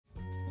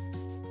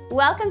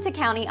Welcome to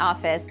County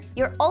Office,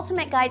 your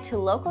ultimate guide to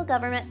local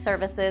government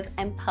services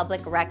and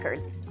public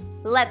records.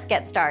 Let's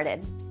get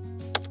started.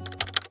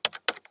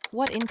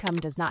 What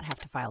income does not have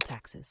to file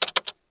taxes?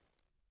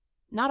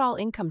 Not all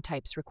income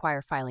types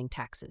require filing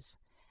taxes.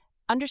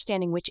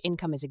 Understanding which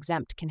income is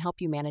exempt can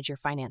help you manage your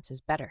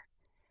finances better.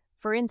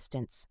 For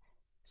instance,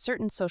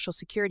 certain Social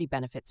Security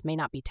benefits may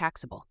not be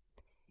taxable.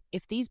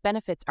 If these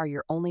benefits are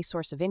your only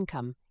source of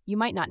income, you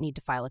might not need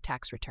to file a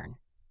tax return.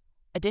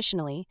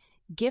 Additionally,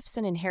 gifts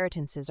and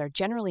inheritances are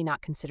generally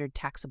not considered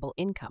taxable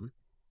income.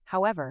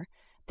 However,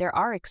 there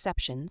are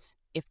exceptions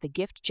if the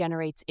gift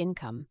generates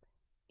income,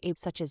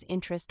 such as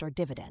interest or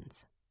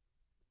dividends.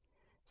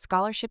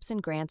 Scholarships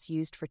and grants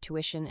used for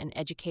tuition and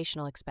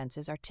educational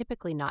expenses are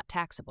typically not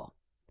taxable.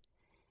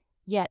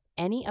 Yet,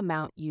 any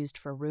amount used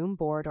for room,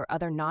 board, or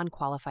other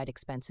non-qualified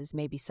expenses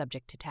may be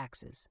subject to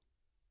taxes.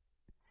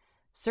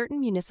 Certain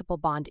municipal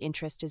bond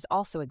interest is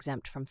also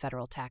exempt from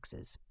federal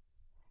taxes.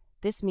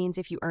 This means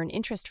if you earn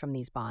interest from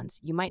these bonds,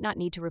 you might not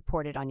need to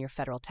report it on your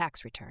federal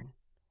tax return.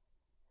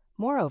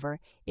 Moreover,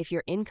 if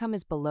your income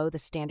is below the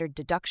standard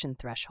deduction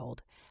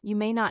threshold, you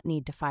may not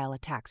need to file a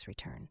tax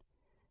return.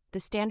 The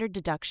standard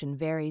deduction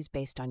varies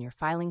based on your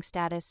filing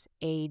status,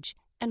 age,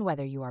 and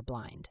whether you are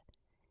blind.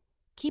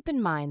 Keep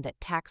in mind that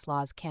tax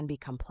laws can be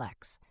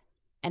complex,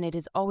 and it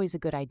is always a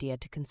good idea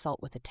to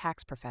consult with a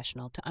tax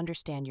professional to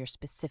understand your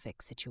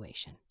specific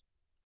situation.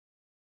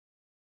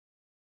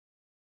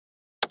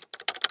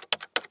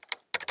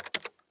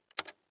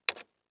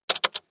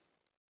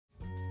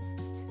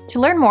 To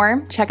learn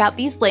more, check out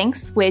these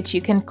links, which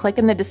you can click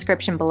in the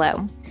description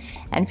below.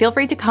 And feel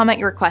free to comment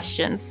your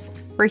questions.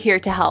 We're here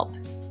to help.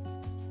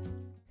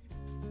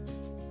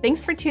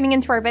 Thanks for tuning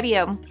into our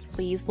video.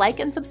 Please like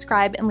and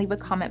subscribe and leave a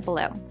comment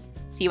below.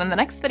 See you in the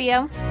next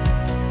video.